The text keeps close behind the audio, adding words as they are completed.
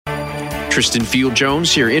Tristan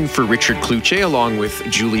Field-Jones here in for Richard Kluche along with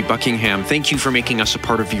Julie Buckingham. Thank you for making us a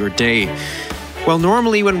part of your day. Well,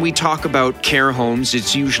 normally when we talk about care homes,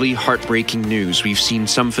 it's usually heartbreaking news. We've seen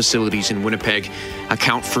some facilities in Winnipeg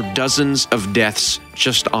account for dozens of deaths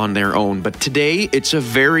just on their own. But today, it's a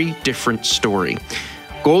very different story.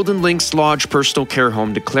 Golden Links Lodge Personal Care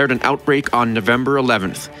Home declared an outbreak on November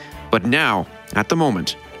 11th, but now, at the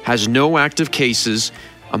moment, has no active cases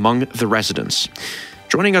among the residents.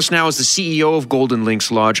 Joining us now is the CEO of Golden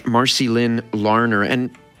Links Lodge, Marcy-Lynn Larner. And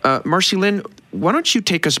Marcy-Lynn, why don't you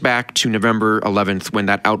take us back to November 11th when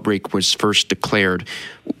that outbreak was first declared?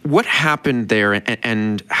 What happened there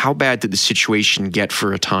and how bad did the situation get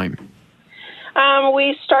for a time?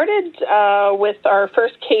 We started with our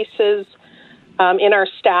first cases in our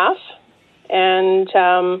staff,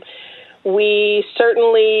 and we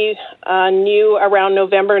certainly knew around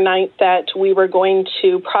November 9th that we were going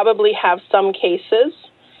to probably have some cases.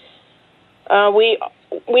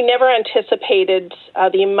 We never anticipated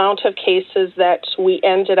the amount of cases that we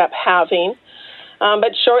ended up having.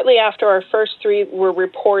 But shortly after our first 3 were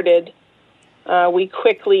reported, we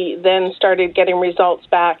quickly then started getting results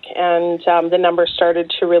back, and the numbers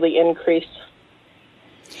started to really increase.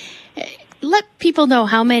 Let people know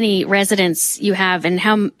how many residents you have and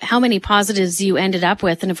how many positives you ended up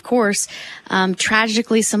with, and of course,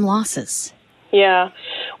 tragically, some losses. Yeah.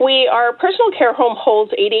 Our personal care home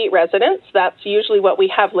holds 88 residents. That's usually what we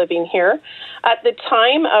have living here. At the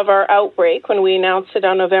time of our outbreak, when we announced it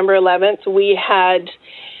on November 11th, we had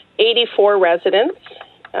 84 residents,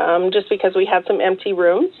 just because we had some empty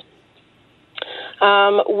rooms.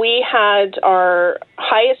 We had our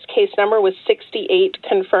highest case number was 68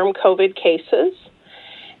 confirmed COVID cases.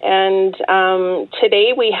 And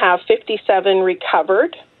today we have 57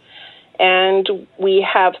 recovered. And we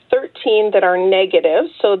have 13 that are negative.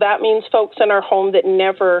 So that means folks in our home that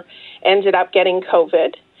never ended up getting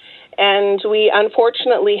COVID. And we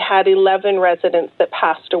unfortunately had 11 residents that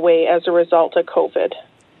passed away as a result of COVID.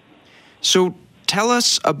 So tell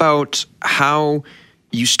us about how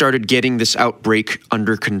you started getting this outbreak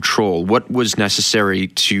under control. What was necessary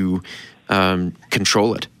to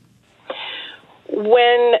control it?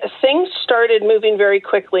 When things started moving very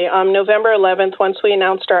quickly, on November 11th, once we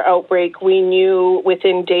announced our outbreak, we knew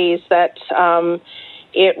within days that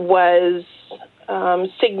it was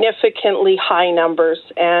significantly high numbers.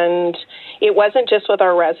 And it wasn't just with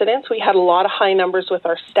our residents. We had a lot of high numbers with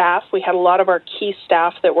our staff. We had a lot of our key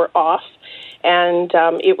staff that were off. And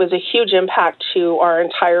it was a huge impact to our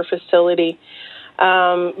entire facility.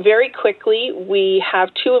 Very quickly, we have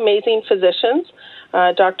 2 amazing physicians,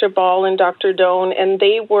 Dr. Ball and Dr. Doan, and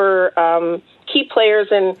they were key players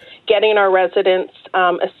in getting our residents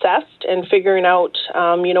assessed and figuring out,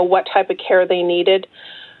 what type of care they needed.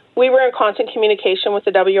 We were in constant communication with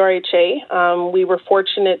the WRHA. We were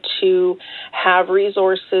fortunate to have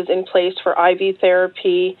resources in place for IV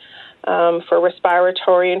therapy, for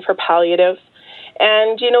respiratory, and for palliative.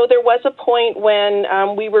 And, there was a point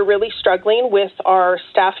when we were really struggling with our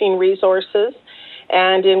staffing resources.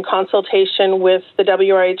 And in consultation with the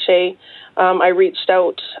WRHA, I reached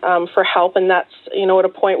out for help. And that's, at a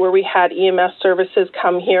point where we had EMS services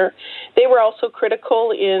come here. They were also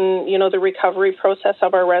critical in, the recovery process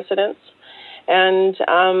of our residents. And,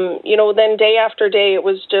 then day after day, it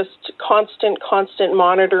was just constant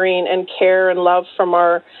monitoring and care and love from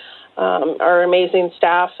our amazing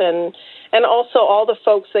staff and also all the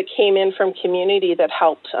folks that came in from community that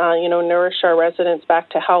helped, nourish our residents back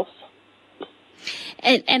to health.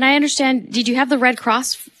 And I understand, did you have the Red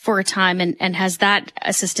Cross for a time, and has that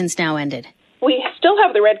assistance now ended? We still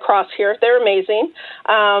have the Red Cross here. They're amazing.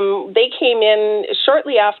 They came in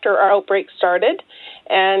shortly after our outbreak started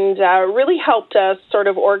and really helped us sort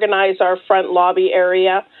of organize our front lobby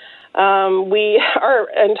area. Our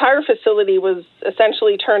entire facility was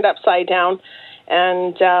essentially turned upside down.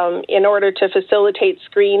 And in order to facilitate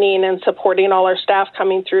screening and supporting all our staff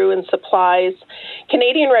coming through and supplies,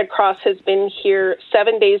 Canadian Red Cross has been here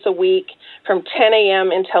 7 days a week from 10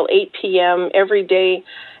 a.m. until 8 p.m. every day.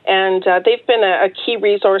 And they've been a key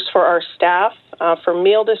resource for our staff, for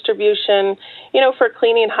meal distribution, for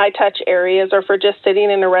cleaning high-touch areas, or for just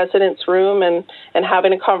sitting in a resident's room and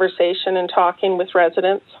having a conversation and talking with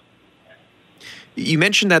residents. You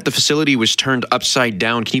mentioned that the facility was turned upside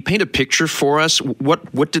down. Can you paint a picture for us?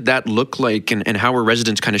 What did that look like, and how were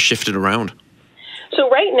residents kind of shifted around? So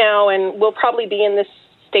right now, and we'll probably be in this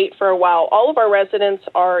state for a while, all of our residents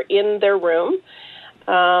are in their room.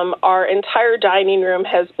 Our entire dining room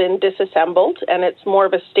has been disassembled, and it's more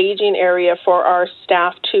of a staging area for our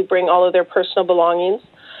staff to bring all of their personal belongings.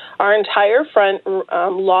 Our entire front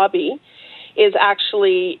lobby is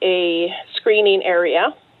actually a screening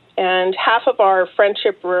area. And half of our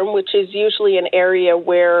friendship room, which is usually an area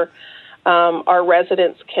where our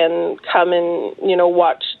residents can come and,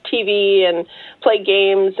 watch TV and play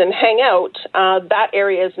games and hang out, that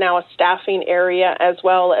area is now a staffing area as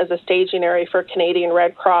well as a staging area for Canadian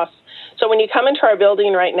Red Cross. So when you come into our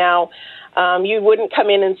building right now, you wouldn't come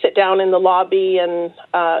in and sit down in the lobby and,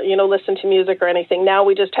 listen to music or anything. Now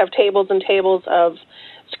we just have tables and tables of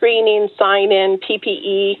screening, sign-in,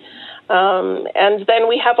 PPE, and then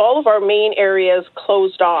we have all of our main areas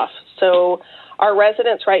closed off. So our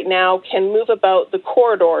residents right now can move about the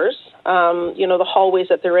corridors, the hallways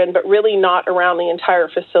that they're in, but really not around the entire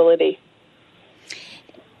facility.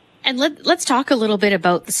 And let's talk a little bit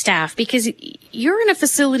about the staff, because you're in a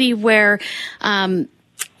facility where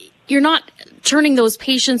you're not turning those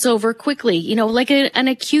patients over quickly. Like an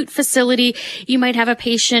acute facility, you might have a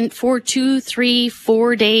patient for 2, 3,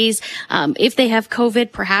 4 days. If they have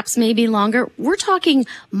COVID, perhaps maybe longer. We're talking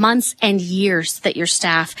months and years that your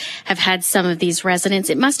staff have had some of these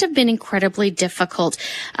residents. It must have been incredibly difficult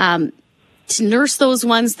to nurse those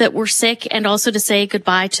ones that were sick and also to say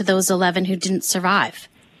goodbye to those 11 who didn't survive.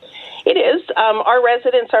 It is. Our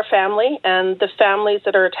residents are family, and the families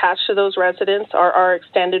that are attached to those residents are our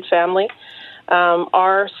extended family.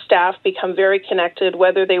 Our staff become very connected,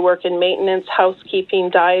 whether they work in maintenance, housekeeping,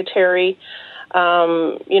 dietary,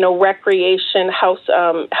 recreation,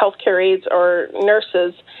 healthcare aides, or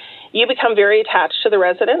nurses. You become very attached to the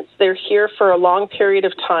residents. They're here for a long period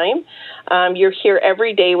of time. You're here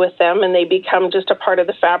every day with them, and they become just a part of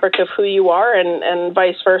the fabric of who you are, and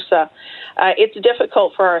vice versa. It's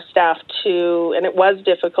difficult for our staff and it was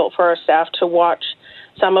difficult for our staff to watch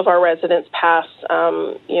some of our residents pass.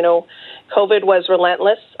 COVID was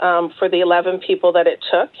relentless for the 11 people that it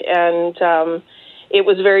took, and it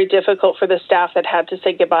was very difficult for the staff that had to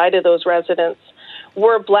say goodbye to those residents.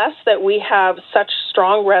 We're blessed that we have such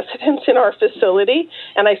strong residents in our facility,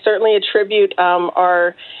 and I certainly attribute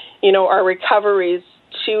our recoveries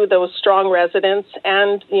to those strong residents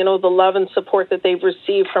and, the love and support that they've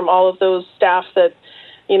received from all of those staff that,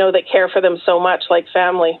 that care for them so much like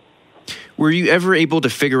family. Were you ever able to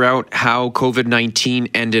figure out how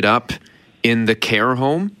COVID-19 ended up in the care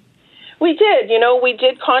home? We did. We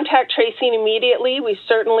did contact tracing immediately. We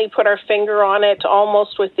certainly put our finger on it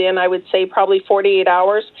almost within, I would say, probably 48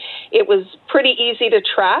 hours. It was pretty easy to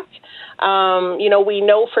track. We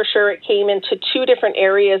know for sure it came into 2 different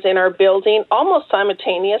areas in our building almost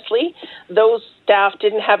simultaneously. Those staff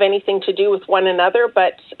didn't have anything to do with one another,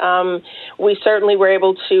 but we certainly were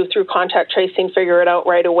able to, through contact tracing, figure it out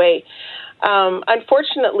right away.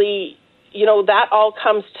 Unfortunately, that all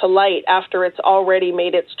comes to light after it's already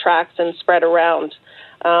made its tracks and spread around.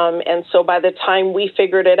 And so by the time we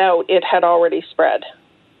figured it out, it had already spread.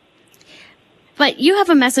 But you have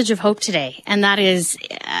a message of hope today, and that is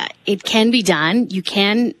it can be done. You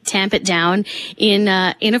can tamp it down in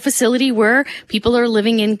a facility where people are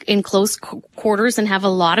living in close quarters and have a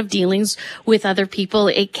lot of dealings with other people.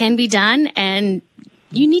 It can be done, and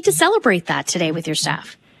you need to celebrate that today with your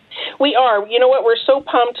staff. We are. You know what? We're so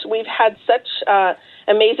pumped. We've had such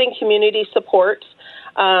amazing community support.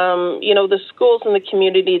 The schools in the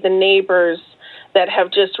community, the neighbors that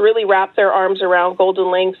have just really wrapped their arms around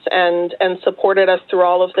Golden Lynx and supported us through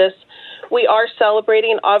all of this. We are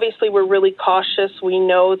celebrating. Obviously, we're really cautious. We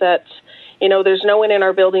know that, there's no one in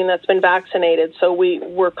our building that's been vaccinated, so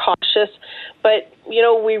we're cautious. But,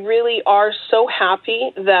 we really are so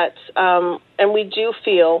happy that, and we do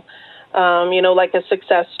feel, like a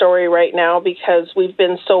success story right now because we've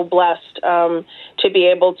been so blessed to be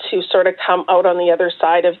able to sort of come out on the other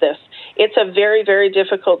side of this. It's a very, very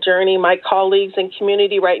difficult journey. My colleagues in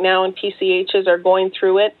community right now in PCHs are going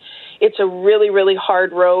through it. It's a really, really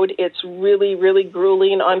hard road. It's really, really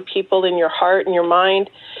grueling on people in your heart and your mind.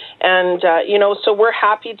 And, so we're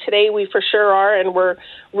happy today. We for sure are. And we're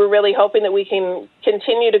really hoping that we can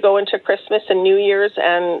continue to go into Christmas and New Year's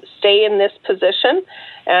and stay in this position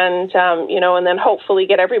and, and then hopefully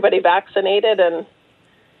get everybody vaccinated and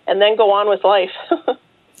then go on with life.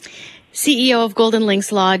 CEO of Golden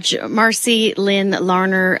Lynx Lodge, Marcy-Lynn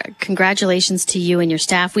Larner, congratulations to you and your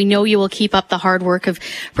staff. We know you will keep up the hard work of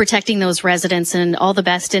protecting those residents, and all the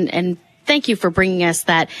best. And thank you for bringing us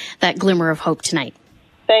that glimmer of hope tonight.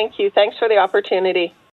 Thank you. Thanks for the opportunity.